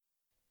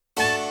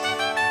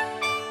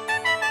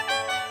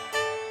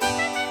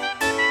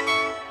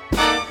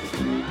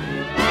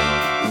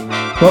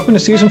Welcome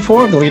to Season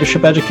 4 of the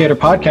Leadership Educator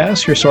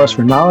Podcast, your source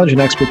for knowledge and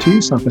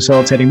expertise on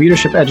facilitating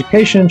leadership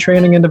education,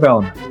 training, and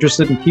development.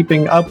 Interested in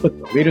keeping up with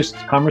the latest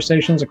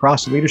conversations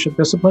across the leadership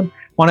discipline?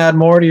 Want to add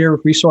more to your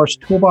resource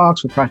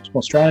toolbox with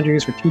practical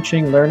strategies for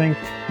teaching, learning,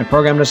 and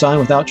program design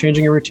without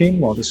changing your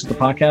routine? Well, this is the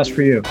podcast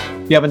for you.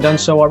 If you haven't done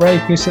so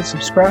already, please hit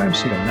subscribe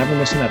so you'll never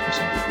miss an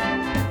episode.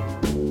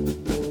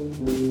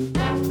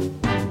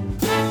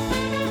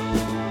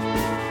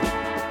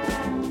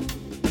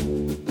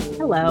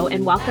 Hello,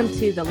 and welcome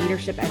to the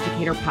Leadership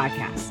Educator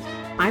Podcast.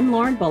 I'm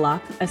Lauren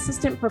Bullock,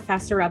 Assistant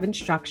Professor of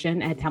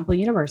Instruction at Temple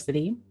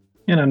University.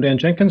 And I'm Dan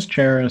Jenkins,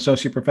 Chair and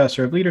Associate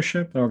Professor of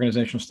Leadership and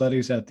Organizational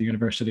Studies at the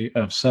University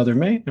of Southern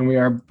Maine. And we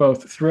are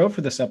both thrilled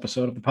for this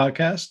episode of the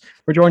podcast.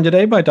 We're joined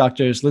today by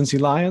Drs. Lindsay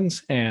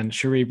Lyons and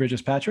Cherie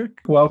Bridges-Patrick.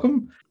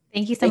 Welcome.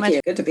 Thank you so much.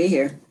 Good to be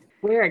here.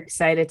 We're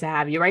excited to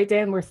have you, right,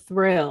 Dan? We're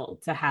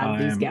thrilled to have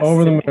these guests.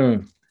 Over the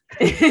moon.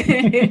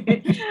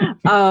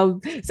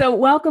 So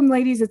welcome,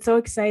 ladies. It's so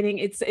exciting.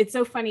 It's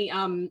so funny.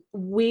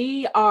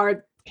 We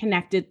are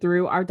connected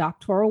through our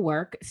doctoral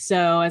work.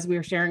 So as we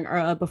were sharing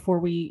before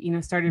we,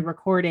 started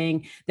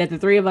recording, that the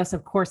three of us,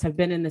 of course, have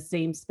been in the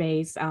same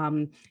space,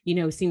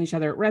 seen each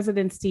other at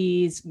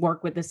residencies,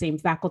 work with the same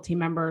faculty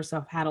members. So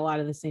I've had a lot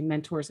of the same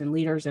mentors and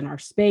leaders in our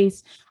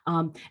space.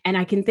 And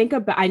I can think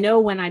about, I know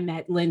when I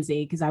met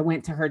Lindsay, because I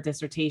went to her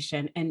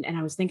dissertation and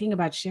I was thinking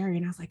about Sherry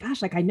and I was like,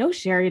 gosh, I know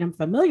Sherry and I'm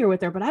familiar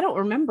with her, but I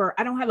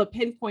don't have a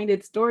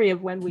pinpointed story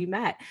of when we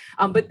met.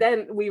 But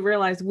then we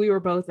realized we were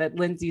both at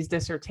Lindsay's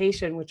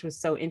dissertation, which was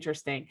so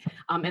interesting.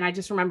 And I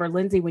just remember,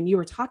 Lindsay, when you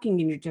were talking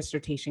in your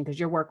dissertation, because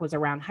your work was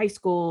around high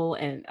school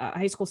and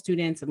high school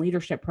students and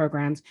leadership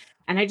programs.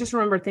 And I just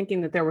remember thinking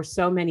that there were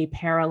so many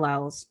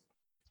parallels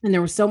and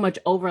there was so much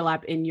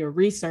overlap in your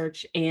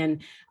research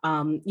and,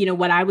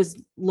 what I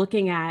was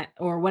looking at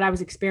or what I was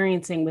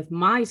experiencing with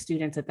my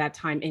students at that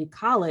time in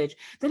college,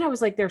 then I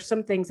was like, there's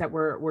some things that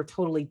were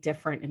totally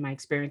different in my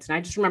experience. And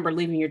I just remember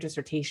leaving your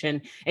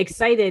dissertation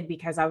excited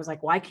because I was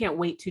like, well, I can't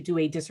wait to do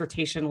a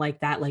dissertation like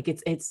that. Like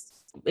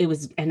it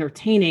was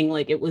entertaining.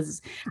 Like it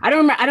was, I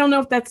don't know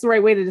if that's the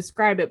right way to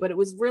describe it, but it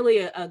was really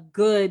a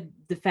good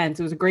defense.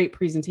 It was a great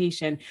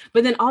presentation.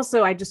 But then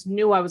also I just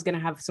knew I was going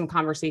to have some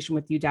conversation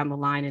with you down the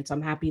line. And so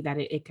I'm happy that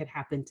it could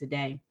happen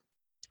today.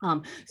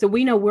 So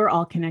we know we're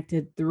all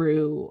connected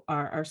through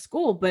our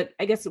school, but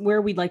I guess where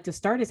we'd like to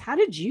start is, how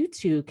did you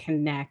two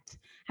connect?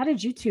 How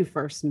did you two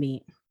first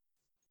meet?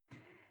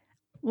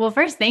 Well,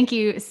 first, thank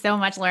you so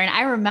much, Lauren.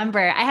 I remember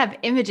I have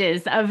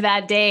images of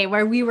that day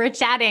where we were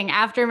chatting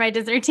after my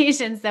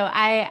dissertation. So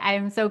I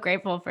am so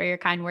grateful for your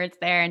kind words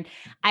there. And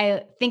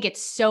I think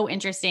it's so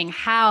interesting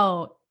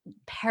how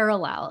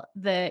parallel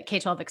the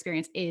K-12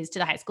 experience is to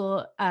the high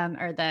school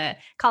or the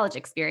college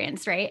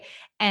experience, right?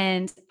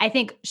 And I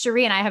think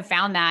Cherie and I have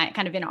found that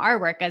kind of in our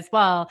work as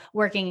well,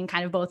 working in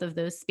kind of both of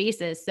those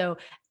spaces. So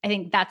I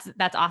think that's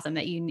awesome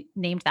that you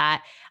named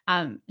that.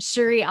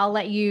 Cherie, I'll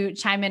let you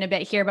chime in a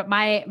bit here, but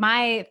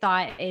my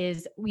thought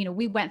is,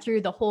 we went through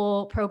the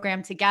whole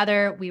program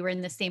together. We were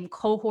in the same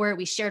cohort.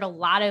 We shared a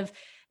lot of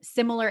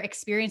similar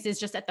experiences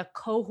just at the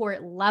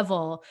cohort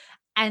level.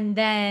 And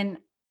then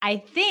I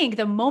think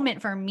the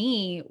moment for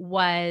me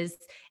was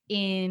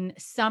in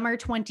summer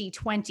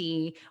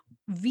 2020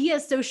 via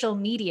social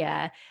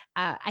media.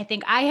 I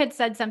think I had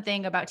said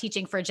something about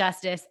teaching for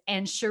justice,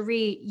 and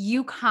Cherie,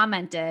 you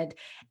commented,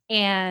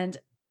 and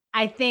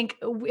I think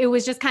it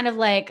was just kind of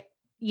like,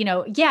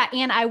 yeah,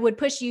 and I would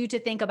push you to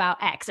think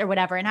about X or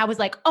whatever. And I was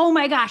like, oh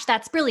my gosh,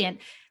 that's brilliant.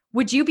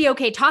 Would you be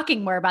okay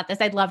talking more about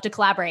this? I'd love to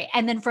collaborate.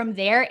 And then from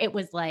there, it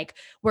was like,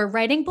 we're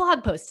writing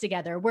blog posts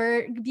together.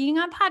 We're being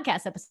on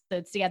podcast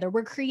episodes together.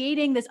 We're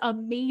creating this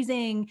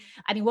amazing,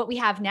 what we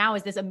have now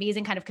is this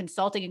amazing kind of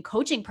consulting and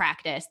coaching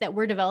practice that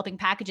we're developing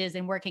packages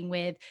and working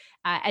with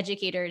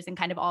educators in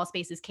kind of all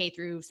spaces K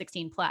through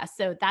 16 plus.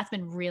 So that's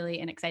been really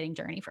an exciting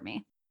journey for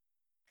me.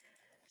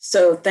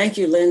 So thank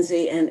you,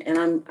 Lindsay.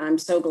 And I'm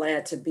so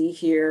glad to be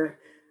here.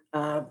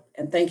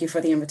 And thank you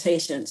for the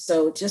invitation.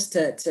 So just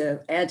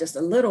to add just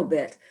a little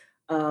bit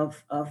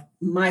of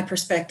my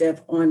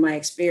perspective on my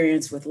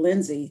experience with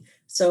Lindsay.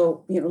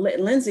 So,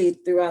 Lindsay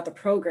throughout the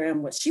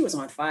program, she was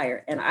on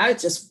fire, and I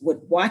just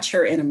would watch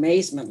her in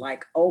amazement,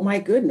 like, oh my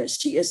goodness,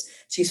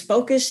 she's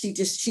focused. She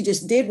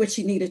just did what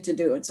she needed to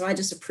do. And so I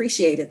just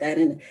appreciated that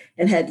and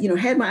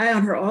had my eye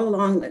on her all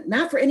along,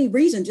 not for any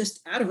reason,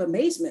 just out of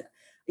amazement,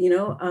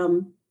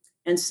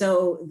 And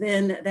so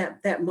then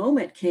that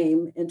moment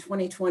came in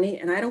 2020,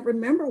 and I don't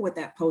remember what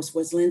that post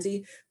was,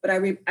 Lindsay, but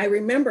I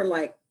remember,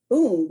 like,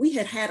 boom, we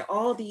had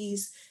all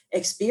these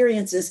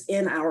experiences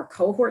in our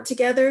cohort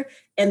together,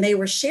 and they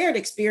were shared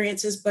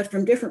experiences, but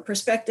from different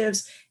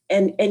perspectives.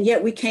 And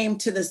yet we came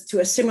to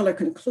a similar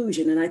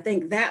conclusion. And I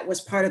think that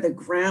was part of the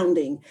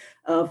grounding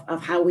of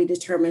how we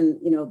determined,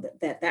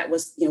 that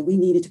was, we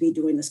needed to be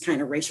doing this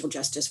kind of racial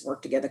justice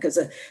work together, because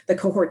the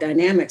cohort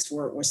dynamics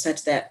were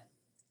such that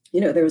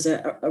there was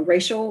a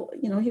racial,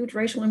 huge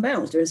racial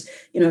imbalance. There's,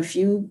 a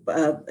few,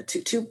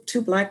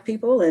 two Black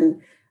people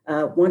and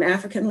one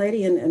African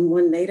lady and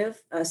one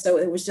Native. So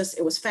it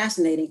was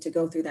fascinating to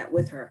go through that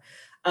with her.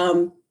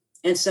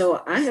 And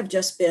so I have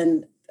just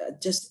been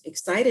just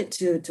excited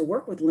to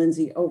work with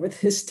Lindsay over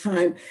this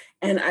time.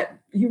 And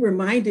you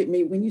reminded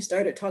me when you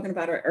started talking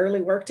about our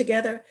early work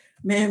together,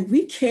 man,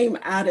 we came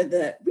out of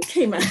the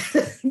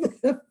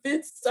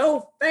fence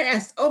so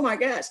fast. Oh my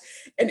gosh.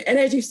 And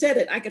as you said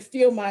it, I could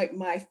feel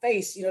my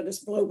face,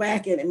 just blow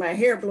back and my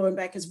hair blowing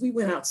back because we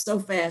went out so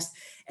fast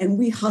and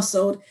we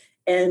hustled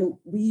and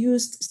we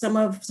used some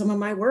of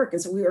my work.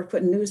 And so we were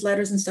putting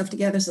newsletters and stuff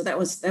together. So that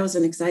was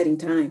an exciting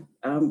time.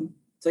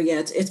 So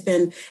yeah,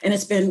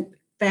 it's been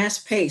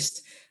fast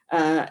paced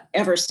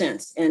ever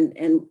since.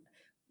 And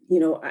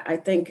I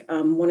think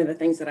one of the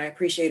things that I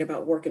appreciate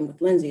about working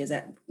with Lindsay is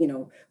that,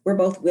 we're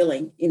both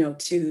willing,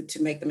 to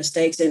make the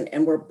mistakes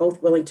and we're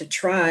both willing to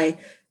try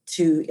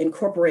to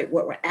incorporate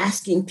what we're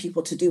asking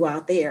people to do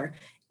out there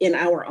in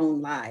our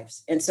own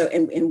lives. And so,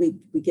 and we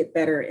get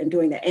better in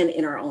doing that and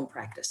in our own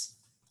practice.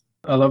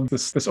 I love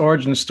this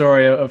origin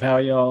story of how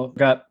y'all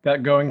got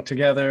going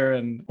together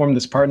and formed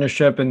this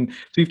partnership. And so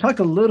you've talked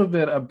a little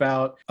bit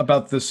about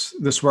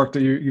this work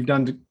that you've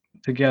done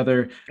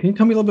together. Can you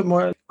tell me a little bit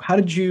more? How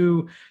did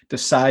you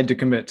decide to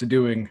commit to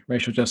doing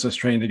racial justice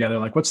training together?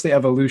 Like, what's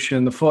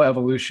the full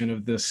evolution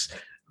of this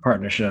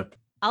partnership?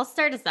 I'll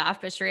start us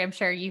off, but Cherie, I'm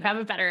sure you have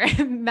a better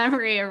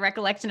memory or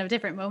recollection of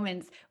different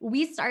moments.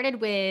 We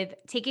started with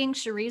taking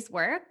Cherie's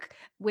work,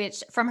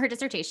 which from her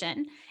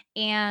dissertation,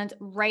 and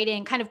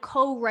writing, kind of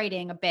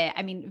co-writing a bit.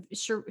 I mean,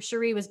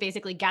 Cherie was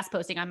basically guest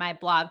posting on my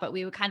blog, but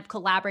we would kind of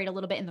collaborate a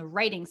little bit in the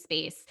writing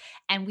space.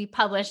 And we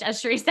published,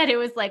 as Cherie said, it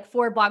was like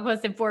 4 blog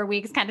posts in 4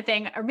 weeks kind of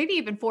thing, or maybe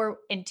even 4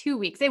 in 2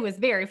 weeks. It was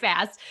very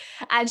fast.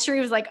 And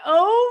Cherie was like,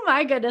 oh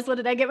my goodness, what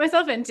did I get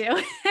myself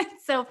into?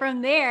 So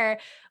from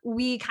there,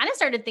 we kind of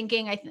started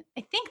thinking, I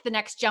think the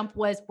next jump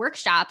was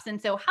workshops.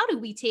 And so how do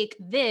we take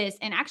this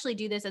and actually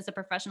do this as a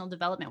professional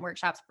development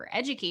workshops for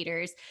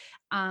educators?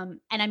 And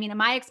I mean,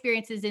 my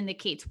experiences in the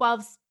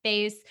K-12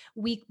 space,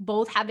 we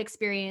both have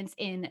experience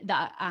in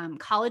the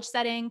college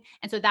setting.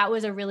 And so that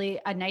was a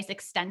nice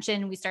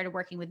extension. We started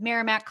working with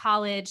Merrimack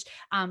College,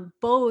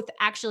 both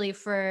actually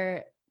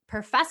for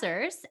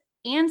professors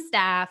and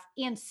staff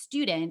and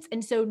students.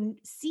 And so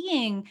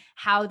seeing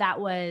how that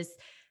was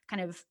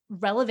kind of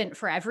relevant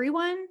for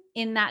everyone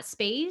in that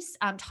space,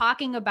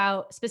 talking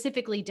about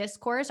specifically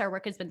discourse. Our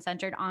work has been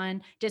centered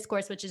on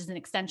discourse, which is an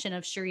extension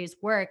of Cherie's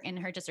work in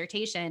her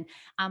dissertation.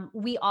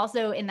 We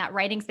also, in that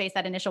writing space,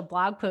 that initial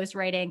blog post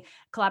writing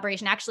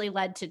collaboration actually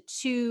led to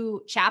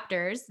 2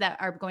 chapters that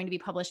are going to be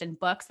published in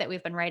books that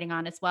we've been writing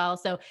on as well.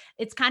 So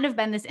it's kind of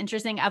been this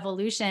interesting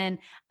evolution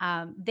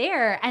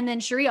there. And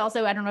then Cherie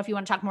also, I don't know if you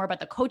want to talk more about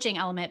the coaching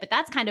element, but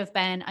that's kind of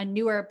been a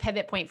newer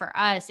pivot point for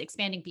us,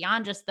 expanding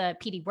beyond just the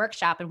PD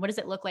workshop. And what does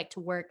it look like to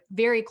work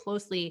very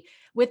closely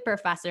with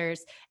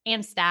professors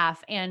and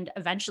staff, and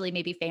eventually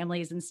maybe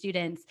families and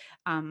students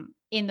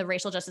in the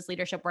racial justice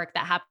leadership work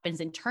that happens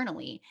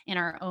internally in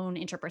our own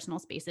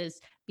interpersonal spaces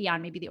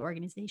beyond maybe the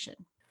organization.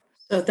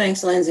 So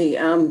thanks, Lindsay.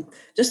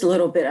 Just a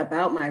little bit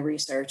about my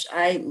research.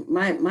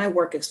 My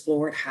work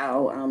explored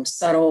how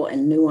subtle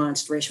and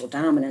nuanced racial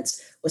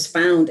dominance was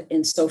found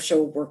in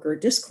social worker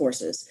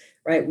discourses,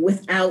 right,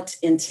 without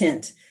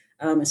intent.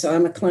 And so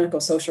I'm a clinical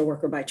social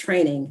worker by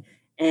training,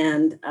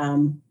 and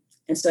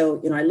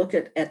so, I looked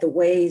at the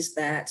ways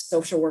that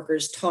social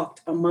workers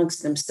talked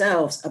amongst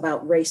themselves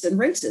about race and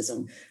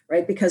racism,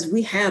 right? Because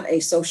we have a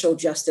social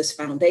justice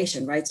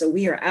foundation, right? So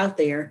we are out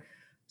there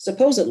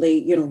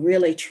supposedly,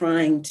 really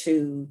trying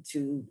to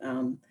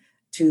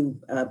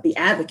be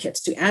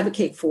advocates, to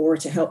advocate for,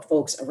 to help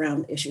folks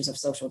around issues of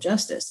social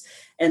justice.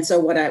 And so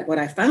what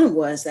I found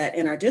was that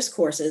in our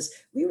discourses,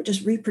 we were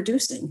just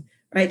reproducing.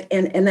 Right.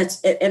 And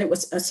it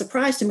was a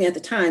surprise to me at the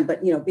time,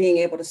 but, being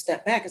able to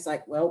step back, it's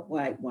like, well,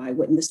 why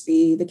wouldn't this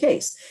be the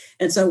case?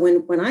 And so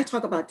when I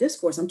talk about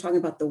discourse, I'm talking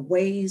about the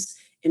ways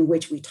in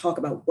which we talk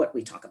about what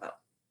we talk about,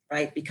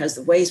 right? Because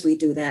the ways we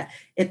do that,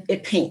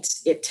 it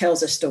paints, it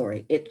tells a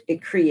story,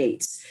 it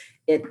creates,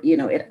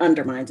 it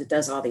undermines, it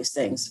does all these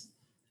things.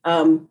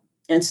 And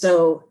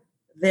so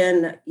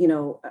then,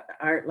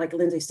 like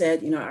Lindsay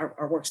said,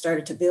 our work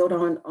started to build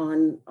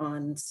on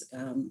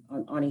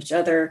each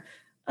other.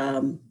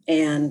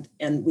 And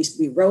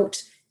we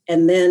wrote,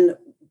 and then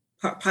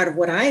part of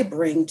what I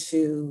bring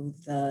to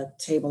the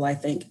table, I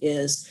think,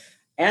 is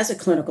as a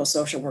clinical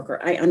social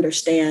worker, I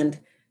understand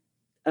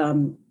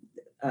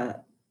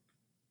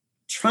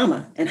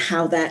trauma and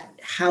how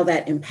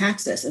that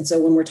impacts us. And so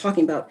when we're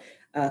talking about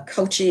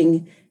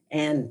coaching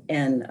and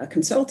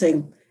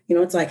consulting,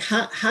 it's like,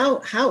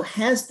 how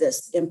has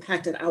this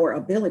impacted our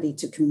ability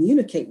to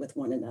communicate with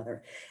one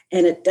another?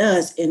 And it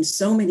does in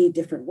so many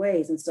different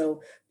ways. And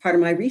so part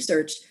of my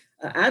research,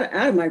 out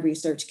of my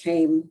research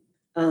came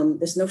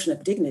this notion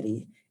of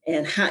dignity,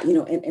 and how,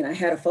 and I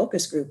had a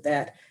focus group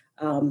that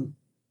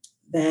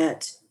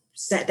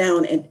sat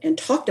down and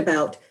talked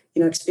about,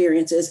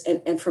 experiences.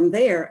 And from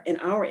there, in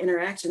our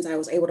interactions, I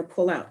was able to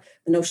pull out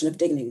the notion of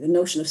dignity, the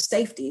notion of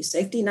safety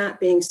not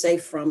being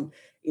safe from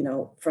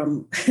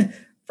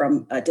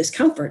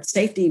discomfort,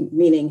 safety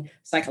meaning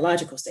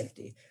psychological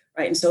safety,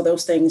 right? And so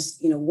those things,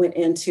 went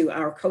into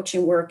our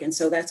coaching work. And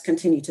so that's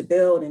continued to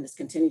build, and it's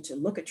continued to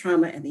look at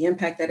trauma and the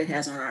impact that it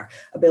has on our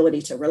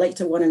ability to relate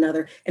to one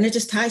another. And it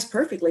just ties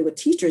perfectly with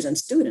teachers and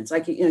students.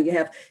 Like,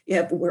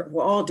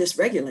 we're all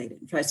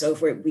dysregulated, right? So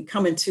if we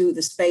come into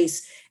the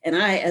space, and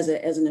I, as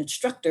an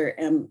instructor,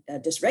 am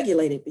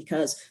dysregulated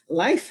because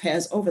life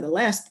has, over the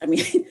last,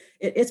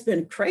 it's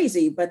been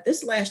crazy, but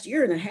this last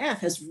year and a half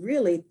has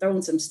really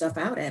thrown some stuff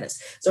out at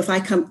us. So if I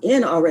come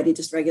in already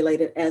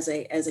dysregulated as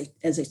a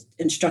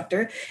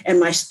instructor, and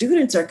my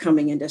students are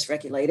coming in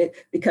dysregulated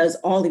because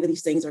all of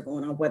these things are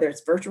going on, whether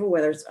it's virtual,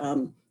 whether it's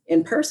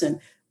in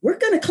person, we're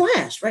going to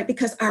clash, right?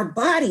 Because our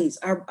bodies,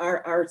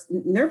 our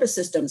nervous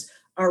systems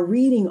are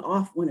reading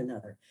off one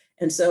another.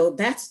 And so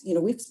that's,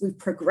 we've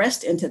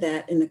progressed into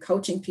that in the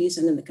coaching piece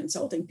and in the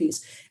consulting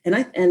piece.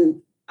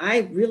 And I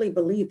really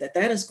believe that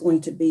is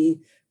going to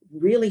be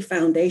really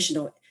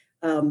foundational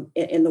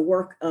in the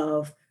work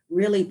of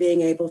really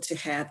being able to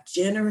have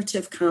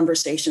generative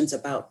conversations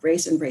about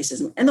race and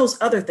racism and those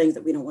other things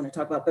that we don't want to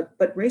talk about,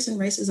 but race and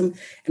racism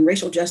and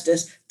racial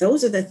justice,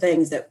 those are the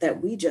things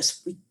that we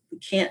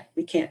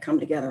can't come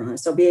together on.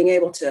 So being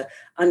able to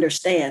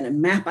understand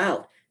and map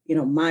out,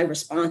 my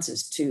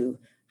responses to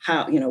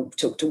how,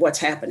 to what's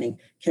happening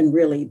can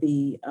really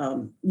be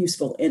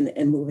useful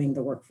in moving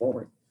the work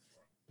forward.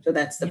 So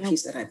that's the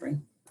piece that I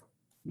bring.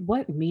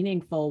 What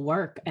meaningful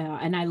work.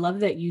 And I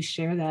love that you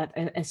share that,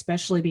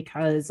 especially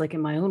because like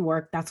in my own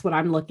work, that's what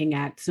I'm looking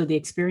at. So the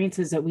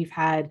experiences that we've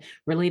had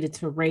related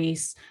to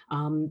race,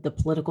 the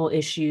political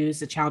issues,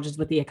 the challenges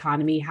with the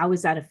economy, how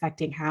is that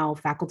affecting how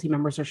faculty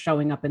members are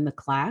showing up in the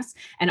class?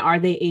 And are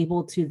they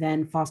able to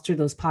then foster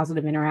those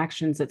positive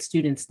interactions that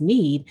students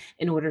need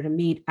in order to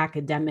meet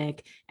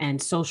academic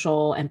and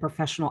social and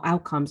professional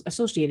outcomes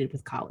associated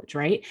with college,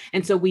 right?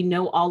 And so we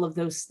know all of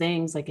those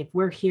things, like if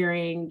we're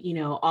hearing,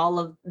 all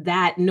of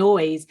that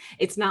noise,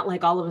 it's not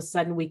like all of a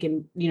sudden we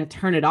can,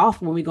 turn it off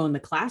when we go in the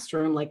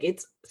classroom. Like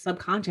it's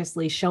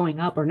subconsciously showing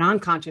up or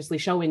non-consciously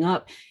showing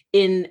up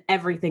in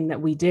everything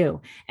that we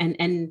do.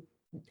 And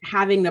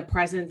having the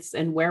presence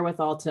and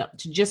wherewithal to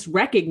just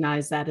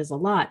recognize that is a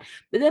lot.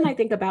 But then I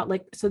think about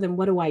so then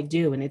what do I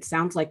do? And it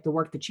sounds like the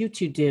work that you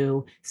two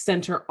do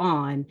center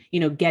on,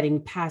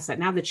 getting past that.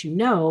 Now that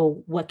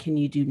what can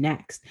you do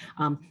next?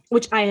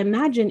 Which I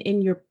imagine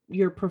in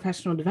your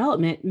professional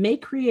development may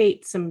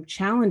create some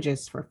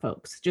challenges for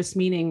folks, just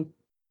meaning,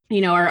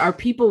 are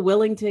people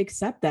willing to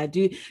accept that?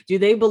 Do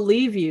they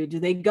believe you? Do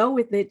they go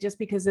with it just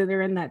because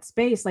they're in that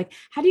space? Like,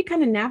 how do you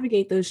kind of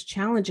navigate those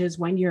challenges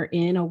when you're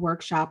in a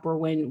workshop or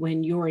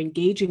when you're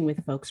engaging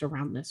with folks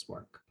around this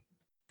work?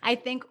 I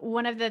think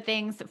one of the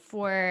things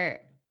for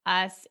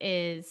us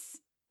is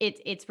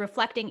it's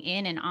reflecting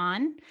in and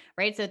on,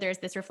 right? So there's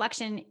this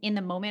reflection in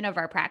the moment of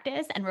our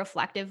practice and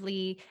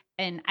reflectively.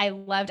 And I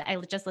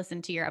just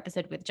listened to your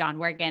episode with John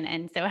Morgan.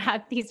 And so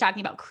he's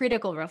talking about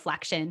critical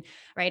reflection,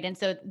 right? And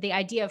so the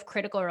idea of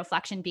critical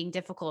reflection being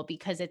difficult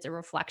because it's a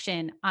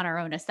reflection on our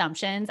own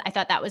assumptions. I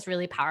thought that was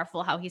really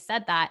powerful how he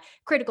said that.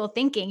 Critical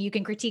thinking, you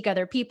can critique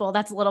other people.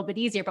 That's a little bit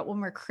easier. But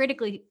when we're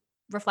critically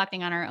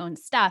reflecting on our own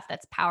stuff,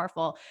 that's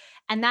powerful.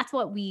 And that's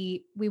what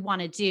we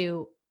want to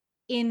do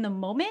in the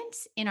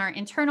moment, in our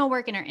internal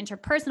work, in our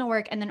interpersonal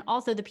work. And then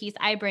also the piece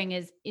I bring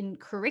is in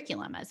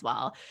curriculum as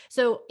well.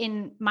 So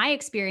in my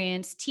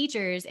experience,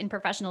 teachers in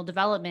professional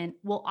development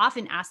will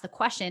often ask the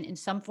question in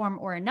some form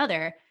or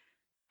another,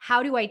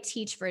 how do I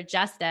teach for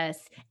justice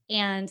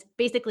and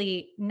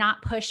basically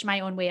not push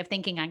my own way of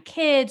thinking on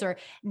kids or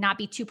not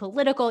be too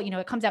political?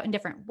 It comes out in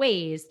different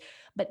ways,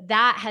 but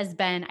that has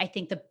been, I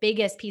think, the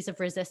biggest piece of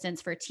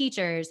resistance for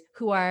teachers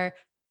who are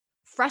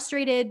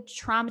frustrated,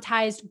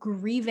 traumatized,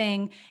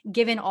 grieving,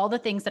 given all the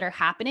things that are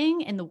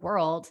happening in the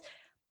world,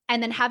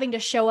 and then having to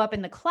show up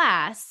in the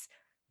class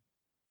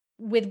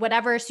with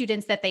whatever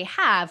students that they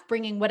have,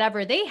 bringing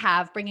whatever they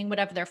have, bringing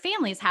whatever their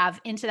families have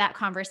into that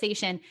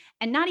conversation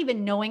and not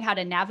even knowing how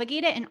to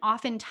navigate it. And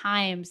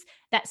oftentimes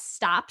that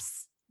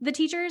stops the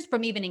teachers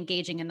from even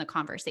engaging in the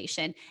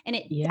conversation. And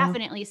it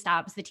definitely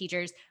stops the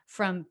teachers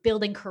from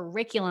building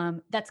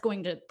curriculum that's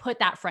going to put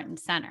that front and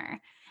center.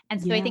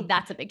 And so I think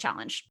that's a big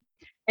challenge.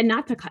 And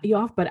not to cut you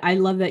off, but I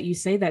love that you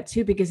say that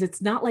too, because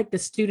it's not like the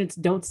students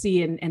don't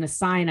see and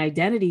assign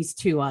identities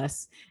to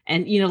us.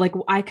 And, like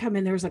I come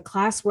in, there's a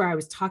class where I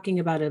was talking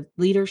about a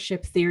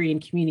leadership theory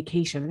and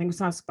communication. I think it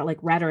was about like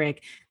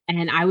rhetoric.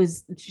 And I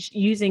was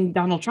using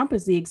Donald Trump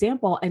as the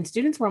example, and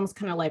students were almost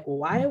kind of like,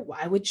 well,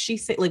 why would she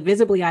say, like,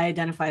 visibly I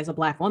identify as a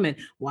Black woman.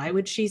 Why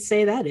would she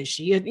say that? Is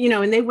she,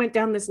 and they went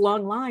down this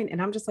long line. And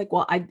I'm just like,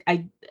 well,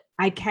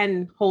 I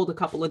can hold a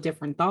couple of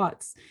different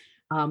thoughts.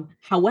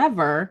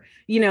 However,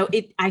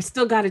 I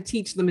still got to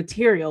teach the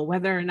material,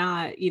 whether or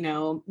not,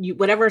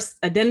 whatever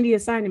identity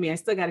assigned to me, I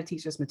still got to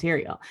teach this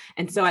material.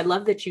 And so I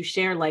love that you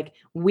share, like,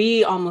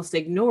 we almost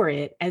ignore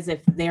it as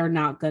if they're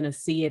not going to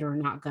see it or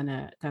not going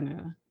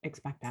to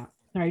expect that.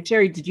 All right,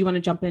 Jerry, did you want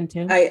to jump in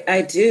too?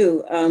 I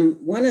do.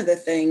 One of the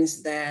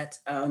things that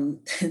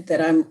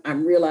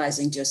I'm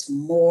realizing just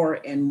more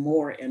and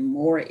more and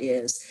more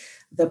is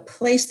the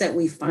place that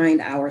we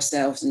find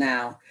ourselves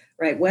now,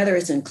 right? Whether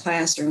it's in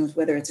classrooms,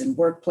 whether it's in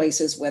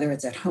workplaces, whether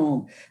it's at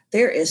home,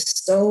 there is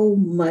so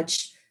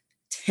much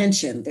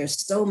tension.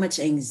 There's so much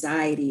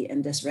anxiety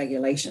and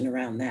dysregulation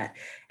around that.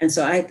 And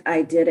so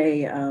I did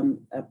a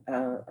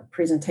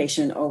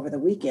presentation over the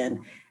weekend.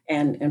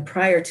 And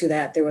prior to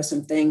that, there were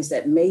some things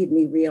that made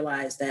me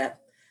realize that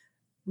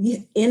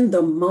in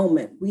the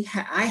moment,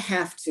 I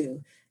have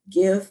to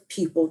give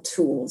people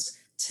tools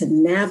to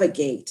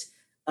navigate,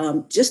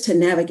 just to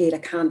navigate a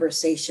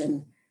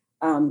conversation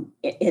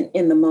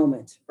in the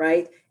moment,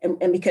 right?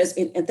 And because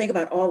and think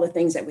about all the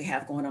things that we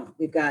have going on.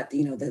 We've got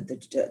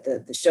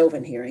the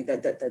Chauvin hearing,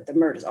 the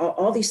murders,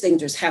 all these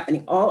things are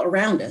happening all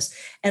around us,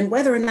 and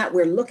whether or not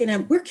we're looking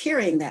at, we're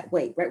carrying that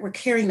weight, right? We're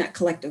carrying that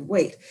collective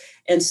weight,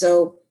 and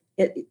so.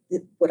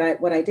 What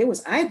I did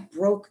was I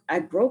broke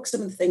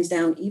some of the things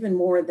down even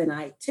more than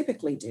I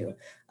typically do,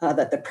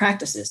 that the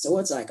practices. So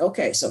it's like,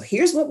 okay, so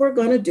here's what we're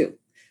going to do.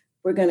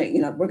 We're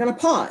going to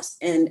pause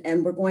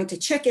and we're going to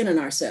check in on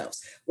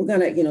ourselves. We're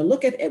going to,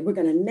 look at it. We're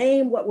going to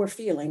name what we're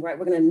feeling, right?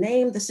 We're going to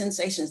name the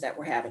sensations that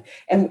we're having,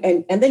 and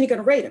then you're going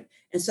to rate them.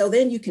 And so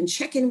then you can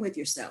check in with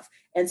yourself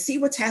and see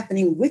what's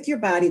happening with your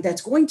body.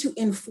 That's going to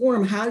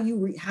inform how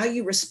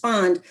you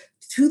respond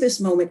to this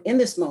moment in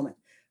this moment.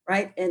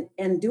 Right.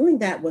 And doing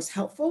that was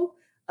helpful.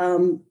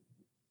 But,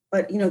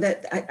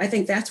 I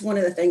think that's one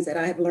of the things that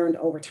I have learned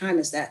over time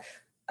is that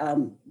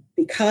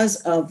because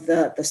of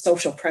the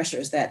social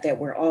pressures that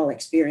we're all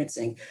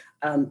experiencing,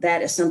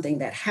 that is something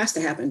that has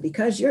to happen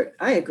because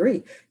I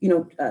agree,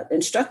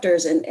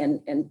 instructors and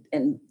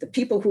the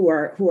people who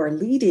are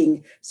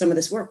leading some of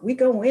this work, we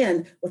go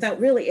in without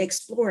really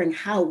exploring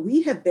how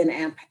we have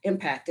been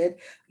impacted,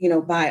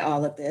 by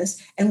all of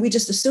this. And we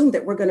just assume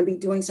that we're going to be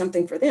doing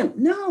something for them.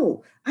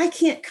 No, I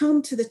can't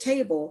come to the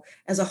table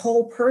as a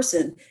whole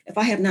person if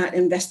I have not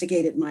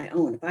investigated my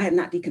own, if I have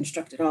not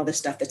deconstructed all this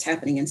stuff that's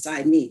happening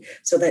inside me,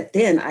 so that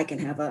then I can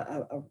have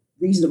a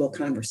reasonable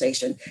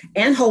conversation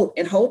and hold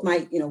my,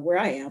 where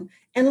I am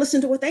and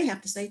listen to what they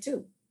have to say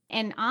too.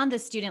 And on the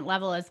student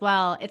level as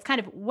well, it's kind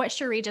of what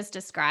Cherie just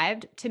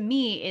described to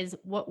me is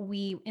what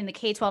we in the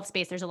K-12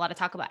 space, there's a lot of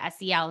talk about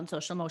SEL and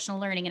social emotional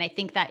learning. And I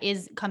think that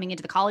is coming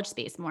into the college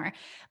space more.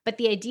 But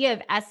the idea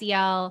of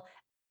SEL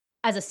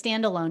as a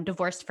standalone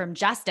divorced from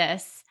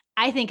justice,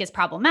 I think is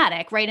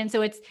problematic, right? And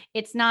so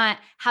it's not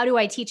how do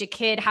I teach a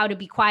kid how to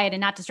be quiet and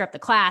not disrupt the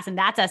class, and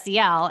that's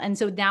SEL. And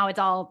so now it's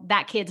all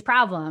that kid's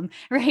problem,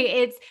 right?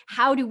 It's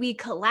how do we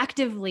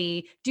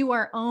collectively do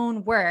our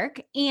own work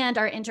and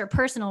our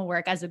interpersonal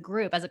work as a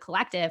group, as a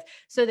collective,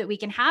 so that we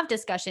can have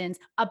discussions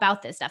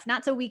about this stuff,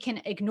 not so we can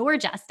ignore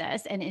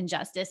justice and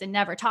injustice and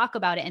never talk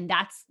about it. And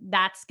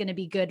that's going to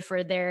be good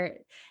for their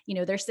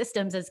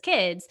systems as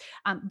kids.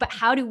 But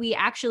how do we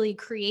actually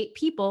create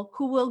people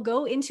who will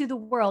go into the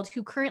world,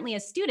 who currently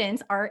as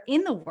students are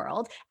in the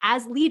world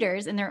as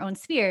leaders in their own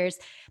spheres,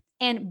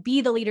 and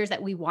be the leaders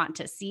that we want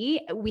to see?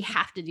 We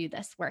have to do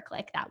this work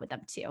like that with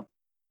them too.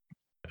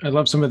 I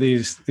love some of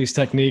these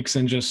techniques,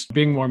 and just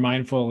being more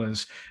mindful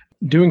is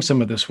doing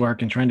some of this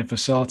work and trying to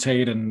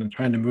facilitate and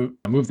trying to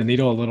move the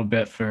needle a little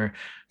bit for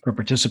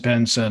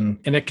participants. And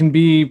it can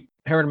be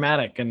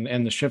paradigmatic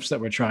and the shifts that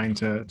we're trying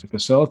to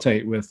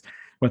facilitate with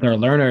our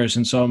learners.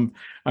 And so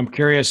I'm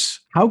curious,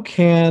 how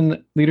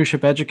can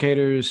leadership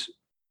educators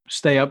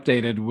stay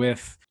updated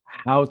with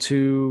how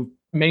to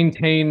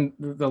maintain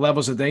the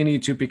levels that they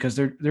need to, because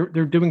they're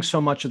doing so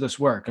much of this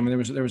work. I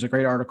mean, there was a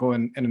great article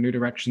in a New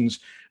Directions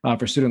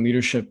for student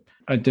leadership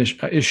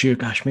issue,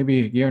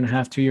 maybe a year and a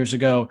half, 2 years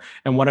ago.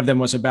 And one of them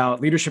was about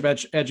leadership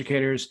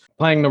educators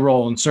playing the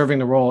role and serving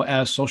the role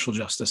as social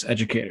justice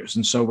educators.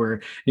 And so we're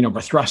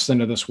thrust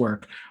into this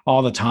work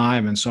all the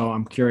time. And so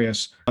I'm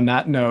curious on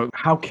that note,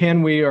 how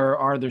can we, or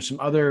are there some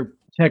other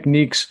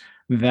techniques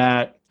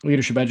that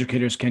leadership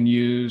educators can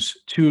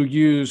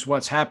use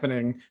what's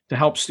happening to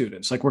help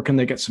students? Like, where can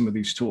they get some of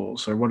these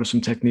tools, or what are some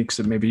techniques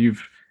that maybe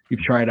you've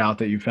tried out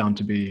that you found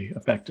to be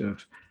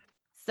effective?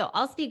 So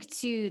I'll speak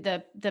to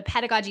the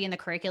pedagogy and the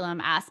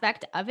curriculum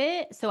aspect of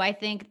it. So I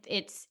think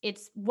it's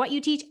what you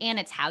teach and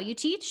it's how you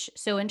teach.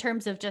 So in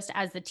terms of just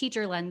as the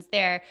teacher lens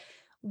there,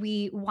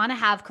 we want to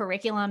have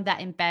curriculum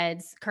that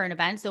embeds current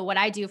events. So what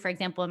I do, for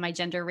example, in my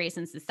gender, race,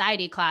 and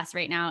society class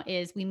right now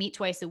is we meet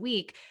twice a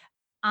week.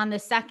 On the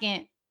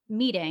second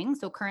meeting,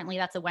 so currently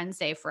that's a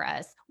Wednesday for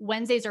us,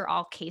 Wednesdays are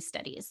all case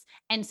studies.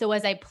 And so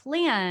as I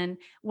plan,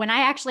 when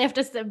I actually have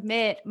to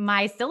submit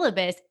my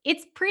syllabus,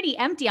 it's pretty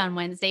empty on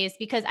Wednesdays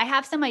because I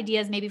have some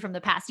ideas maybe from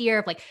the past year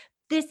of like,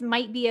 this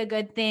might be a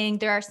good thing.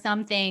 There are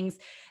some things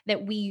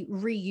that we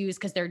reuse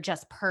because they're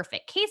just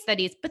perfect case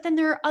studies. But then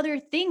there are other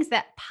things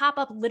that pop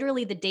up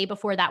literally the day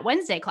before that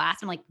Wednesday class.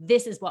 I'm like,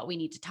 this is what we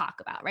need to talk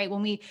about, right?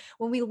 When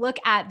we look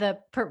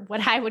at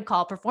what I would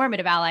call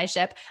performative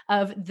allyship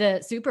of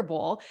the Super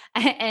Bowl,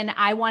 and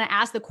I want to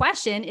ask the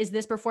question, is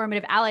this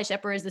performative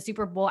allyship, or is the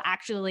Super Bowl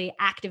actually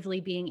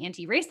actively being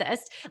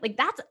anti-racist? Like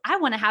I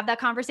want to have that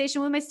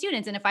conversation with my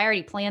students. And if I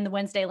already planned the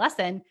Wednesday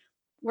lesson,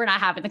 we're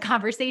not having the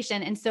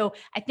conversation. And so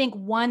I think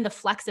the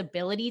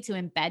flexibility to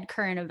embed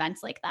current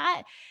events like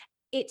that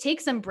it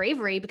takes some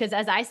bravery because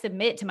as I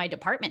submit to my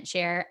department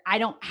chair, I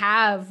don't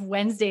have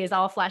Wednesdays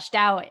all fleshed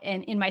out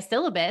in my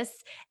syllabus.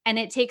 And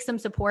it takes some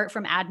support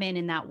from admin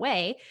in that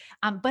way,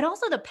 but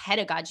also the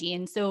pedagogy.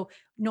 And so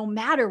no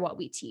matter what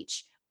we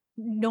teach,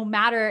 no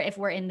matter if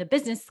we're in the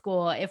business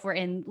school, if we're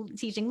in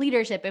teaching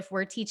leadership, if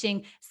we're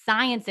teaching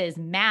sciences,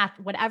 math,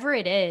 whatever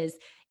it is,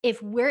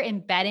 if we're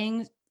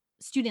embedding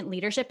student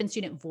leadership and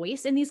student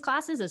voice in these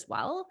classes as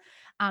well,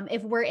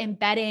 if we're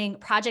embedding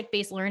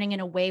project-based learning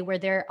in a way where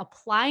they're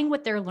applying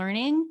what they're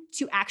learning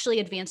to actually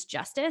advance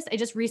justice. I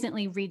just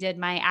recently redid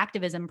my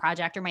activism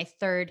project, or my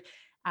third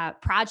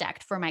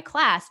project for my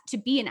class, to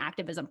be an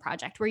activism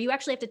project where you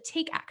actually have to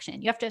take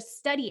action. You have to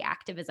study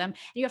activism and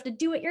you have to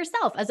do it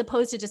yourself, as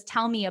opposed to just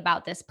tell me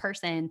about this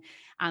person.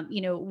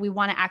 We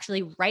want to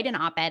actually write an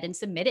op-ed and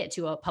submit it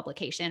to a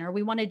publication, or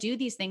we want to do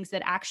these things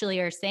that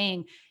actually are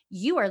saying,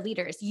 you are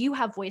leaders, you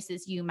have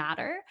voices, you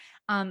matter.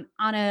 On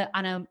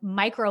a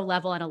micro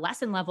level, on a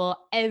lesson level,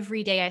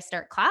 every day I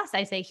start class,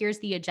 I say, here's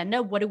the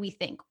agenda. What do we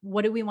think?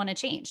 What do we want to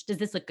change? Does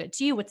this look good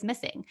to you? What's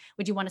missing?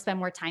 Would you want to spend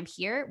more time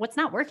here? What's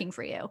not working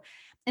for you?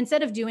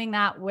 Instead of doing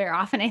that, where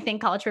often I think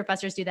college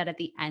professors do that at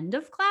the end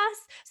of class.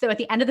 So at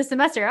the end of the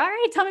semester, all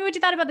right, tell me what you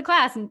thought about the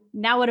class. And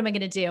now what am I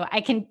going to do? I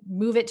can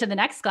move it to the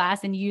next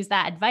class and use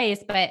that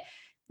advice, but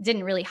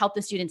didn't really help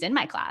the students in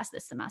my class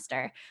this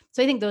semester.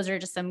 So I think those are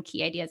just some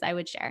key ideas I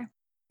would share.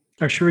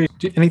 Cherie,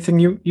 anything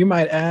you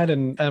might add?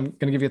 And I'm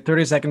going to give you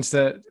 30 seconds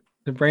to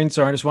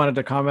brainstorm. I just wanted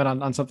to comment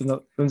on something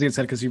that Lindsay had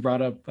said, because you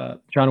brought up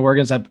John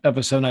Wergen's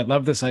episode. And I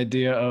love this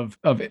idea of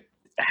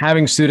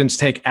having students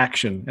take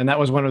action. And that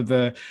was one of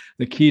the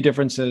key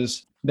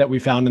differences that we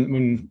found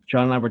when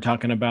John and I were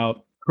talking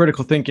about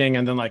critical thinking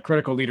and then like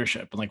critical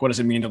leadership, and like what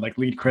does it mean to like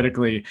lead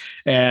critically.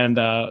 And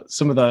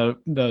some of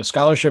the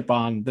scholarship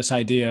on this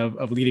idea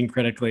of leading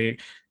critically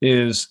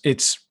is,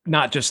 it's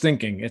not just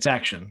thinking, it's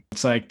action.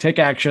 It's like, take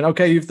action.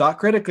 Okay, you've thought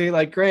critically,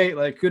 like great,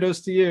 like kudos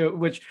to you,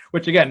 which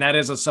again, that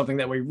is something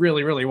that we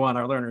really, really want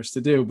our learners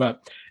to do.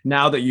 But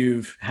now that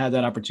you've had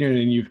that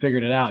opportunity and you've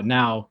figured it out,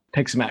 now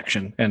take some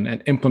action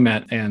and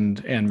implement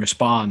and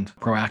respond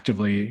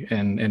proactively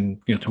and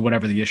to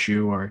whatever the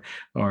issue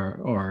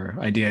or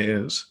idea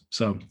is.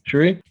 So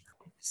Cherie?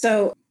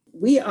 So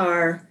we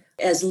are,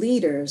 as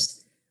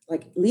leaders,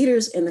 like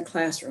leaders in the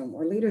classroom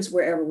or leaders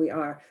wherever we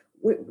are,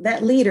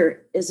 that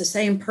leader is the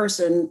same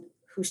person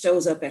who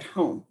shows up at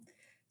home,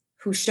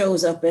 who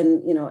shows up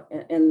in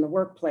the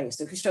workplace,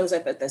 or who shows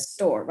up at the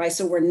store, right?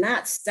 So we're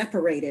not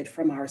separated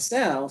from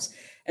ourselves.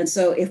 And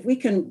so if we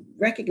can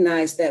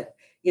recognize that,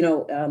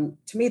 to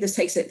me,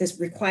 this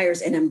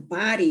requires an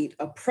embodied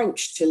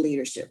approach to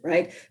leadership,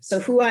 right? So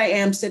who I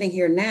am sitting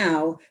here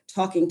now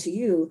talking to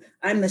you,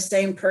 I'm the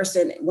same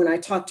person when I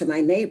talk to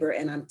my neighbor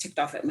and I'm ticked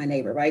off at my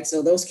neighbor, right?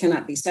 So those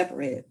cannot be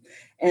separated.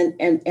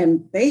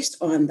 And based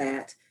on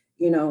that,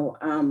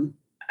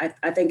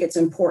 I think it's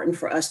important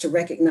for us to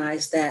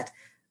recognize that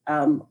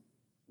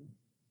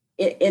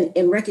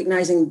in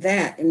recognizing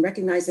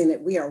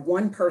that we are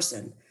one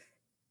person,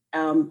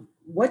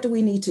 what do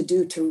we need to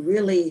do to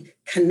really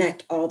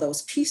connect all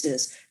those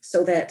pieces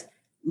so that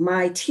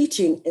my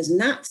teaching is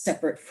not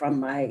separate from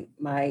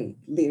my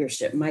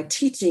leadership. My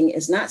teaching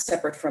is not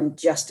separate from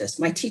justice.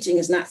 My teaching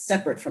is not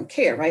separate from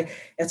care, right?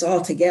 It's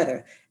all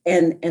together.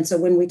 And so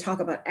when we talk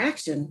about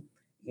action,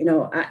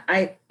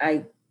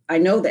 I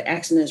know that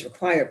action is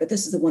required, but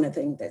this is the one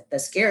thing that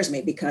scares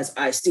me, because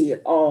I see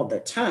it all the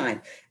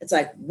time. It's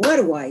like, what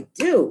do I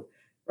do?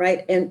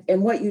 Right.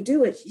 And what you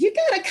do is you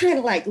got to kind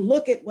of like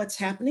look at what's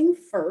happening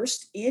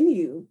first in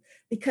you,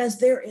 because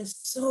there is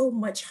so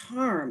much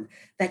harm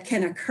that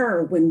can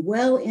occur when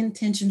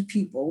well-intentioned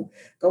people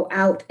go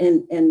out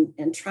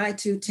and try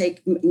to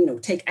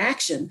take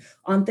action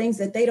on things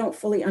that they don't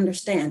fully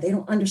understand. They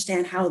don't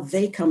understand how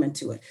they come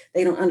into it.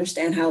 They don't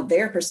understand how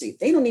they're perceived.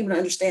 They don't even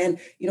understand,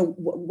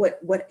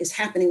 what is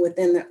happening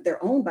within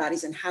their own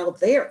bodies and how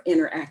they're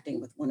interacting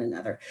with one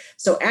another.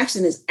 So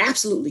action is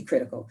absolutely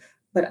critical.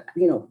 But,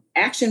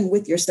 action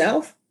with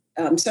yourself,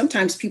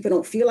 sometimes people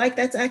don't feel like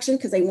that's action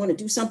because they want to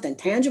do something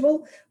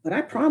tangible. But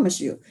I promise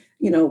you,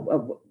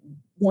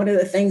 one of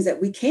the things that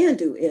we can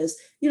do is,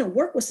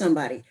 work with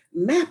somebody,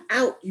 map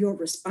out your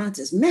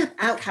responses, map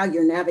out how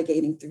you're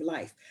navigating through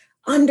life,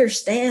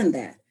 understand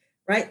that,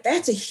 right?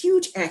 That's a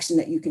huge action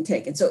that you can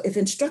take. And so if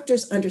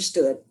instructors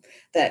understood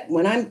that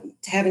when I'm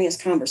having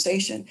this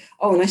conversation,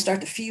 and I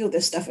start to feel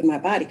this stuff in my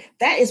body,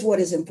 that is what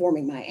is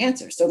informing my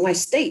answer. So my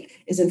state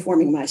is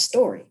informing my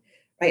story.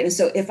 Right. And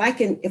so if I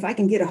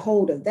can get a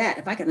hold of that,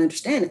 if I can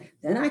understand it,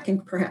 then I can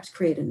perhaps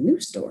create a new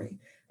story,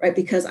 right?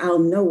 Because I'll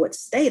know what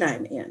state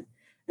I'm in.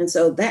 And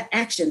so that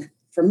action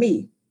for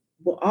me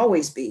will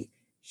always be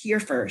here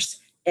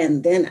first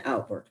and then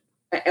outward,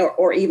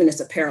 or even it's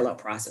a parallel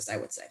process, I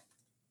would say.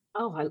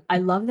 Oh, I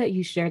love that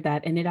you shared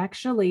that. And it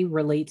actually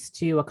relates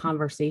to a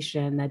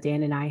conversation that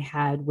Dan and I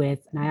had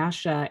with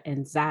Nyasha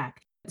and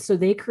Zach. So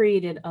they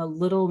created a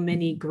little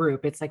mini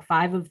group. It's like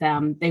 5 of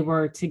them. They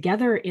were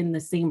together in the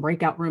same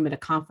breakout room at a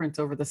conference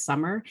over the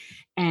summer,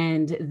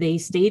 and they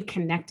stayed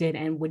connected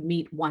and would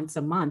meet once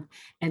a month.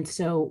 And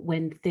so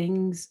when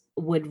things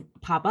would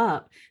pop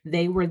up,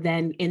 they were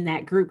then in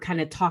that group kind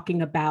of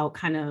talking about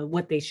kind of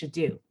what they should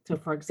do. So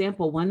for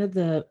example, one of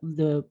the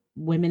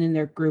women in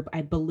their group,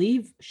 I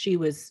believe she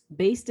was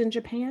based in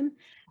Japan.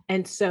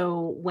 And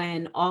so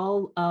when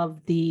all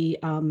of the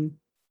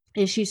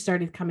issues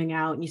started coming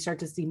out and you start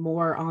to see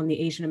more on the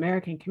Asian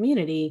American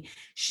community,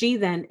 she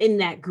then in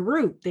that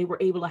group, they were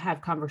able to have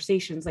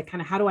conversations like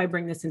kind of how do I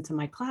bring this into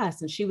my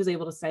class? And she was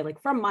able to say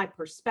like, from my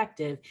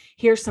perspective,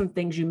 here's some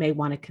things you may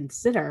want to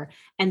consider.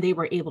 And they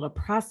were able to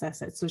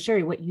process it. So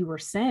Sherry, what you were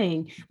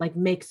saying like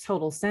makes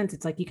total sense.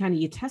 It's like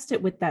you test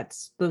it with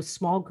those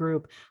small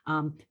group.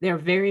 There are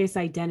various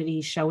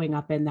identities showing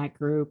up in that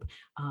group.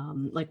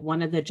 Like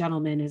one of the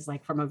gentlemen is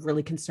like from a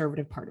really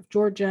conservative part of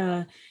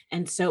Georgia.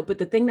 And so, but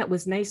the thing that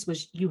was nice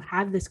was you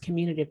have this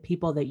community of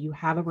people that you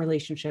have a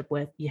relationship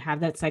with, you have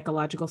that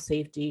psychological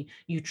safety,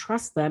 you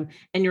trust them,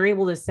 and you're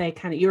able to say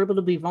you're able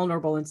to be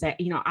vulnerable and say,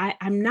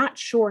 I'm not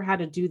sure how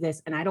to do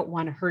this and I don't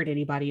want to hurt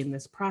anybody in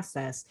this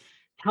process.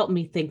 Help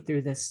me think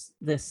through this,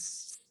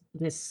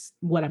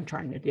 what I'm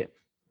trying to do.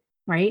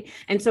 Right.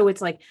 And so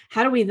it's like,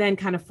 how do we then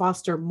kind of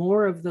foster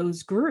more of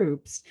those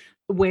groups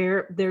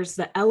where there's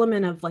the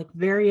element of like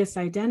various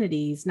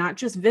identities, not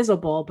just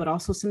visible, but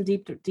also some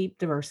deep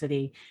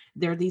diversity.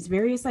 There are these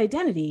various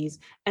identities,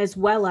 as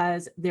well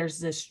as there's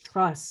this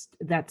trust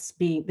that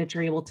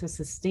you're able to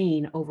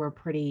sustain over a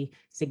pretty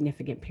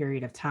significant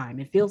period of time.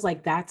 It feels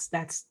like that's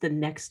the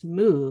next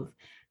move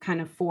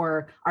kind of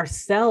for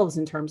ourselves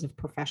in terms of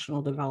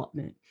professional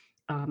development.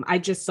 I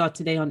just saw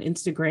today on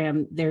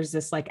Instagram, there's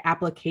this like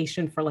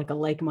application for like a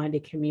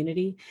like-minded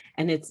community,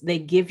 and they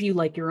give you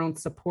like your own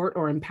support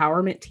or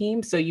empowerment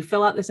team. So you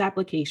fill out this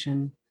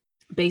application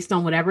based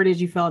on whatever it is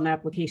you fill in the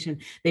application.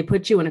 They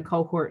put you in a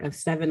cohort of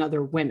 7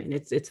 other women.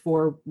 It's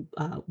for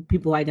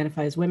people who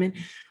identify as women.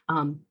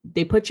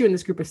 They put you in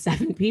this group of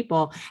 7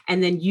 people,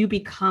 and then you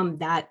become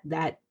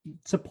that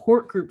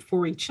support group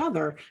for each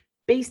other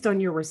based on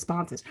your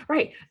responses.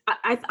 Right.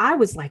 I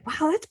was like,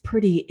 wow, that's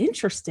pretty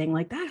interesting.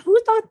 Like that, who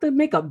thought to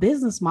make a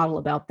business model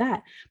about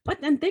that?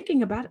 But then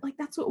thinking about it, like,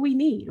 that's what we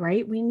need,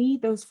 right? We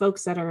need those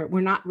folks that we're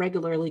not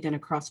regularly going to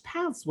cross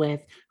paths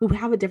with, who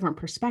have a different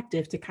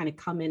perspective to kind of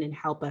come in and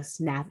help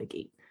us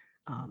navigate.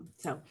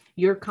 So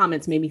your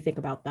comments made me think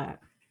about that.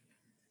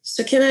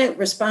 So can I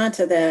respond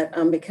to that?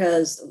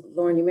 Because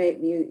Lauren,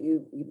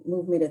 you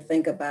moved me to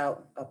think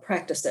about a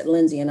practice that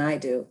Lindsay and I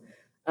do.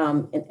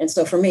 And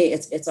so for me,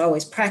 it's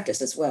always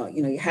practice as well.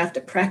 You have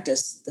to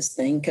practice this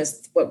thing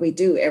because what we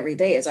do every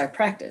day is our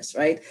practice,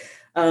 right?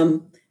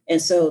 And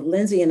so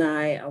Lindsay and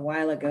I a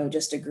while ago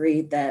just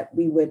agreed that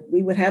we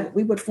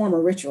would form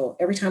a ritual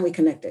every time we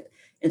connected.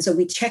 And so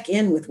we check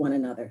in with one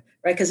another,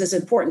 right? Because it's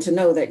important to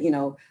know that,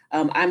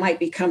 I might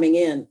be coming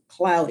in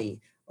cloudy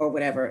or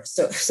whatever.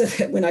 So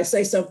that when I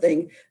say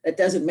something that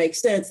doesn't make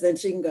sense, then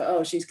she can go,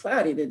 oh, she's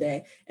cloudy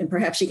today. And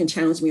perhaps she can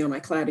challenge me on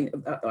my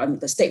on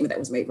the statement that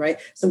was made, right?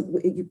 So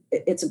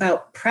it's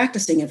about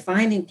practicing and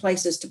finding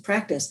places to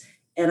practice.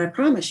 And I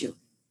promise you,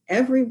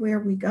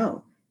 everywhere we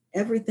go,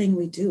 everything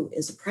we do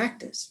is a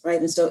practice, right?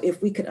 And so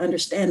if we could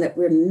understand that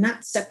we're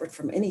not separate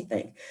from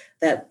anything,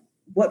 that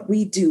what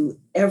we do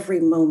every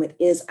moment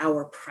is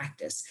our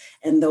practice.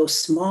 And those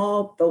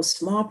small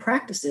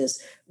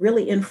practices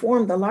really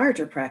inform the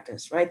larger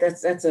practice, right?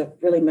 That's a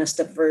really messed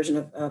up version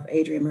of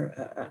Adrienne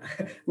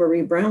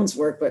Maree Brown's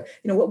work. But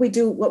what we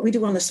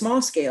do on the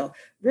small scale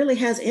really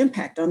has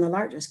impact on the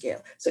larger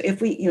scale. So if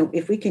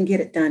we can get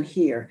it done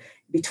here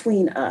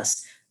between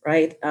us,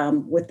 right,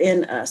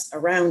 within us,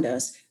 around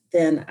us,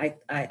 then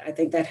I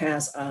think that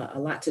has a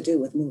lot to do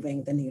with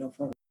moving the needle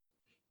forward.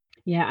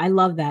 Yeah, I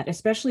love that,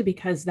 especially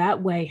because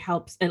that way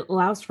it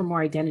allows for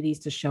more identities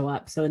to show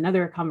up. So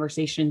another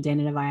conversation Dan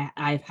and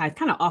I've had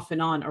kind of off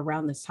and on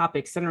around this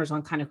topic centers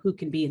on kind of who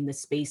can be in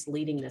this space,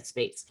 leading this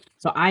space.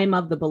 So I am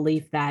of the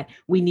belief that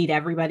we need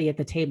everybody at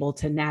the table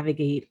to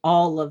navigate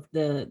all of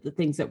the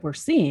things that we're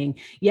seeing.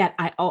 Yet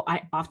I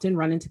often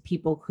run into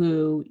people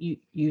who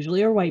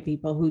usually are white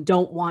people who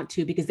don't want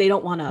to, because they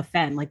don't want to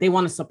offend, like they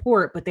want to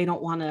support, but they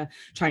don't want to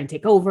try and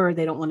take over.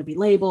 They don't want to be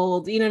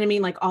labeled. You know what I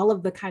mean? Like all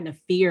of the kind of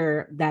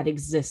fear that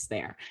exists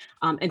there.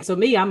 And so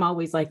I'm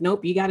always like,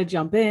 nope, you got to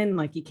jump in.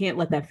 Like, you can't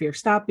let that fear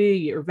stop you.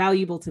 You're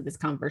valuable to this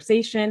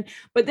conversation,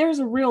 but there's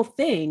a real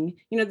thing,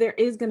 there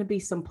is going to be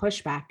some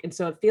pushback. And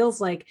so it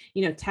feels like,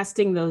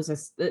 testing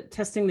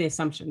the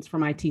assumptions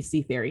from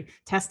ITC theory,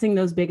 testing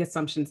those big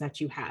assumptions that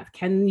you have.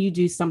 Can you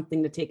do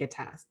something to take a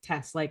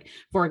test? Like,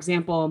 for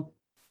example,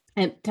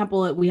 at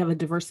Temple, we have a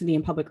diversity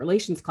and public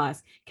relations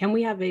class. Can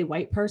we have a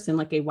white person,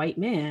 like a white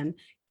man,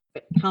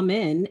 come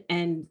in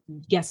and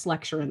guest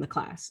lecture in the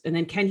class? And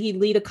then can he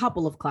lead a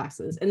couple of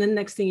classes? And then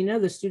next thing you know,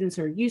 the students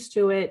are used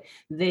to it.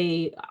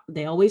 They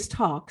always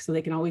talk, so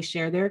they can always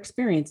share their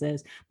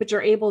experiences, but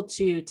you're able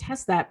to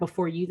test that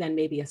before you then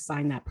maybe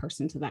assign that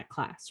person to that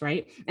class,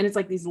 right? And it's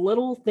like these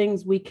little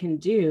things we can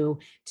do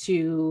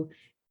to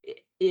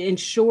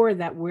ensure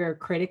that we're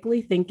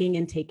critically thinking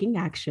and taking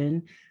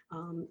action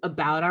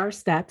about our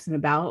steps and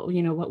about,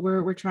 what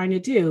we're trying to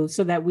do,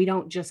 so that we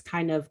don't just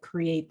kind of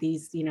create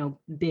these,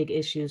 big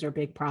issues or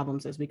big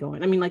problems as we go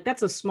in. I mean, like,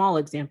 that's a small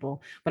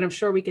example, but I'm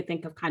sure we could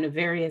think of kind of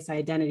various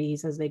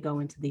identities as they go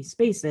into these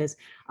spaces.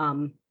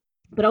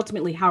 But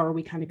ultimately, how are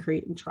we kind of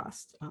creating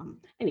trust?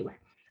 Anyway.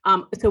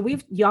 So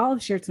y'all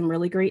have shared some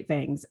really great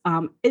things.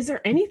 Is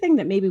there anything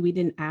that maybe we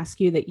didn't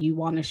ask you that you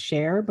want to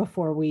share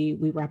before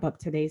we wrap up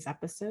today's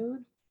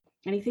episode?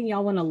 Anything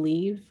y'all want to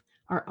leave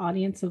our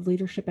audience of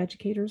leadership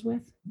educators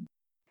with?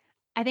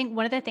 I think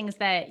one of the things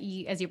that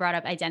as you brought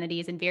up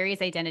identities and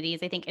various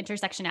identities, I think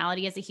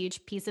intersectionality is a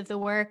huge piece of the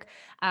work.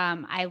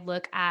 I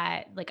look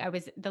at,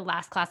 the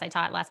last class I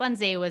taught last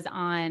Wednesday was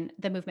on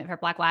the movement for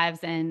Black Lives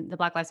and the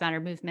Black Lives Matter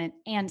movement,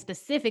 and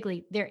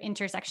specifically their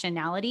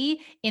intersectionality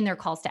in their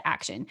calls to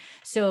action.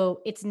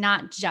 So it's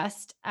not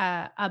just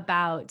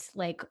about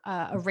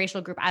a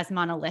racial group as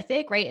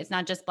monolithic, right? It's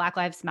not just Black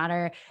Lives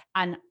Matter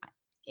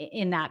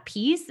in that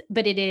piece,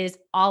 but it is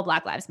all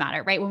Black Lives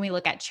Matter, right? When we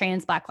look at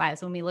trans Black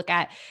lives, when we look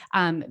at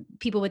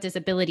people with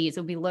disabilities,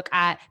 when we look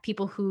at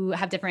people who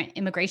have different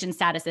immigration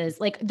statuses,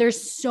 there's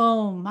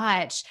so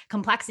much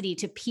complexity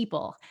to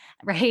people,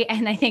 right?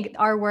 And I think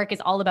our work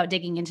is all about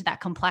digging into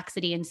that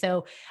complexity. And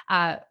so,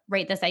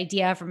 right, this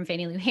idea from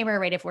Fannie Lou Hamer,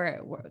 right? If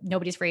we're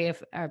nobody's free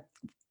if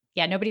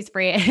nobody's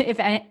free if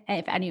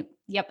any.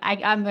 Yep,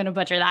 I'm going to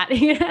butcher that.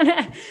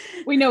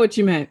 We know what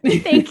you meant.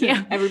 Thank you.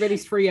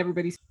 Everybody's free.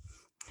 Everybody's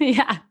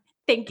Yeah.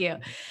 Thank you.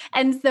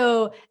 And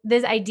so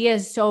this idea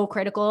is so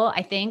critical,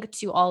 I think,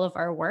 to all of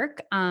our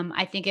work.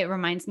 I think it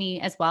reminds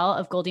me as well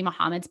of Goldie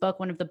Muhammad's book,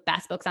 one of the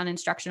best books on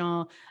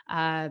instructional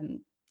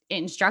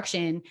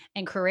instruction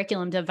and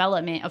curriculum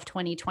development of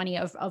 2020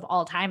 of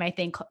all time, I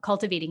think,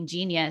 Cultivating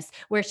Genius,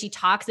 where she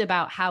talks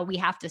about how we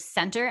have to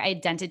center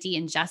identity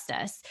and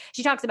justice.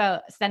 She talks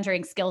about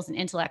centering skills and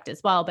intellect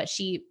as well, but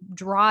she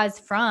draws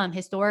from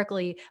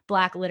historically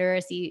Black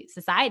literacy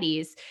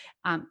societies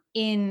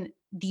in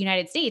the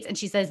United States. And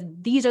she says,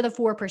 these are the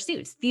 4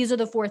 pursuits. These are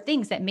the 4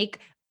 things that make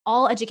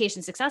all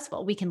education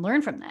successful. We can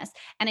learn from this.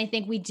 And I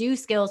think we do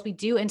skills, we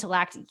do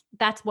intellect.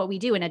 That's what we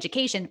do in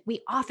education.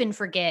 We often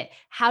forget,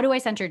 how do I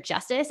center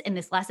justice in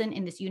this lesson,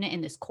 in this unit,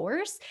 in this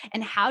course?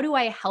 And how do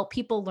I help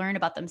people learn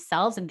about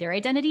themselves and their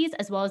identities,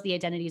 as well as the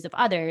identities of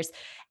others?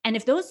 And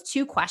if those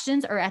 2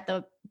 questions are at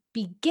the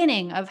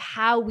beginning of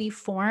how we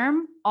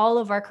form all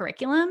of our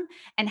curriculum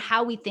and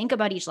how we think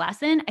about each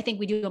lesson, I think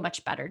we do a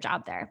much better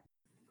job there.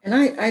 And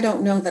I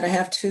don't know that I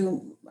have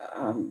too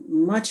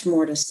much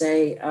more to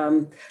say.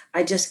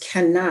 I just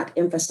cannot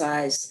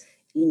emphasize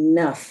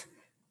enough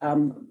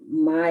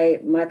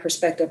my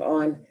perspective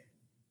on,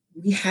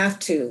 we have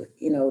to,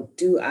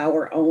 do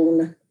our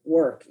own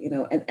work,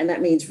 and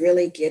that means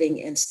really getting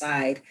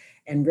inside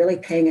and really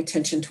paying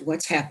attention to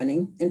what's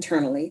happening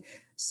internally,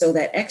 so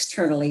that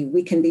externally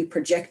we can be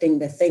projecting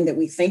the thing that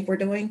we think we're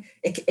doing.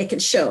 It can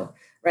show,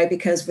 right?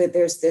 Because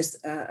there's this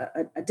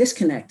a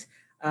disconnect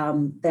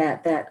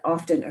that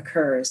often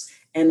occurs.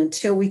 And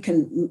until we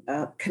can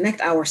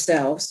connect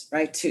ourselves,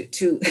 right,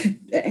 to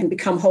and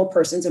become whole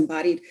persons,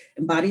 embodied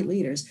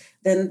leaders,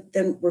 then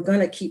we're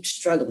going to keep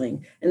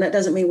struggling. And that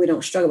doesn't mean we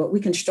don't struggle, but we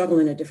can struggle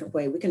in a different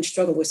way. We can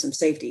struggle with some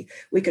safety.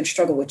 We can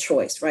struggle with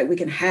choice, right? We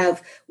can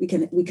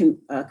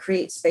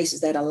create spaces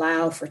that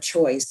allow for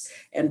choice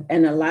and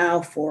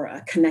allow for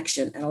a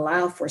connection and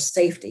allow for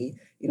safety,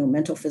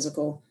 mental,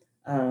 physical,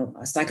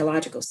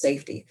 psychological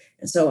safety.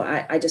 And so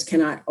I just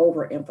cannot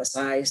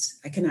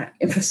emphasize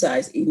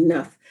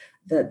enough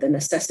the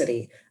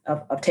necessity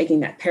of taking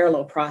that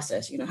parallel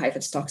process.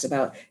 Heifetz talks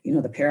about,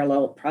 the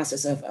parallel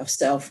process of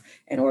self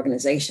and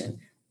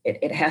organization.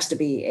 It has to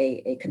be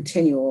a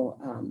continual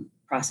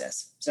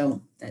process.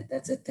 So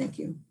that's it. Thank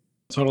you.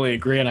 Totally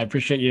agree. And I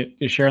appreciate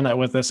you sharing that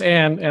with us.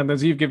 And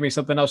as you've given me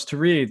something else to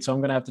read, so I'm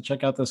going to have to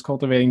check out this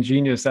Cultivating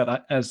Genius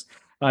as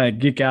I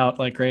geek out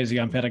like crazy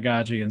on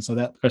pedagogy. And so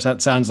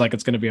that sounds like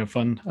it's going to be a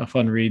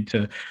fun read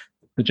to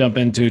jump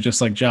into,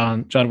 just like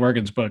John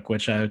Wergen's book,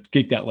 which I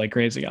geeked out like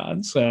crazy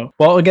on. So,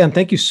 well, again,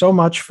 thank you so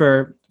much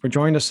for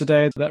joining us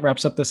today. That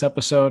wraps up this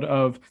episode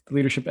of the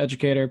Leadership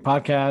Educator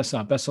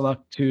podcast. Best of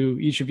luck to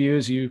each of you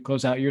as you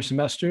close out your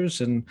semesters,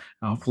 and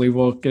hopefully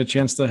we'll get a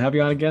chance to have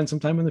you on again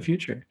sometime in the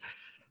future.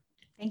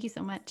 Thank you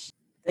so much.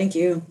 Thank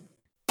you.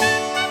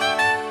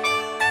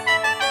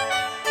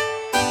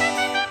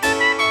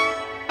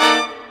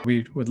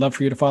 We would love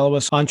for you to follow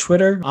us on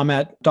Twitter. I'm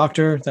at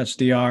Dr. That's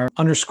Dr.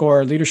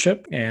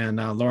 _leadership. And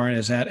Lauren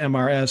is at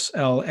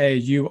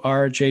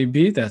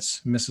MRSLAURJB.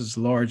 That's Mrs.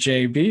 Laura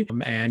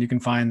JB. And you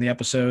can find the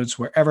episodes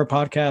wherever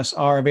podcasts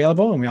are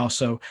available. And we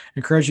also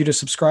encourage you to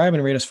subscribe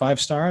and rate us 5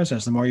 stars,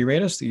 as the more you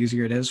rate us, the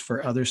easier it is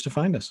for others to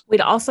find us.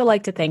 We'd also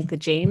like to thank the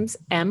James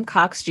M.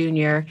 Cox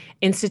Jr.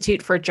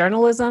 Institute for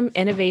Journalism,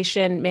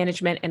 Innovation,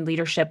 Management, and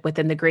Leadership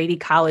within the Grady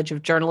College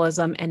of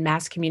Journalism and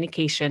Mass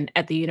Communication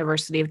at the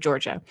University of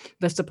Georgia.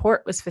 The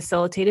support was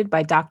facilitated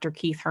by Dr.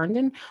 Keith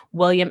Herndon,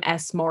 William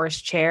S. Morris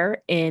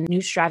Chair in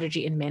New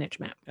Strategy and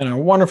Management. And our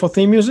wonderful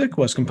theme music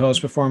was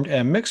composed, performed,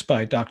 and mixed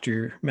by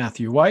Dr.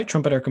 Matthew White,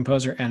 trumpeter,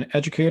 composer, and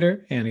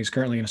educator. And he's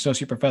currently an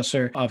associate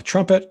professor of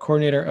trumpet,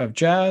 coordinator of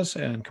jazz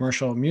and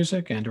commercial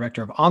music, and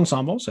director of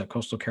ensembles at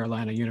Coastal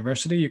Carolina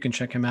University. You can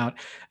check him out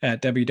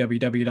at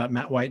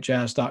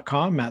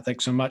www.mattwhitejazz.com. Matt,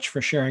 thanks so much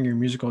for sharing your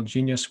musical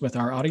genius with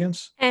our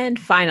audience. And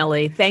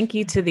finally, thank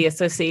you to the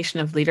Association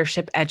of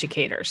Leadership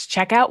Educators.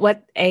 Check out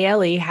what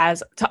ALE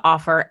has to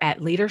offer at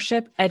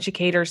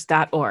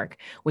leadershipeducators.org.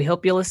 We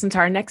hope you'll listen to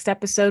our next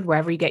episode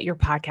wherever you get your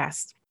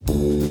podcasts.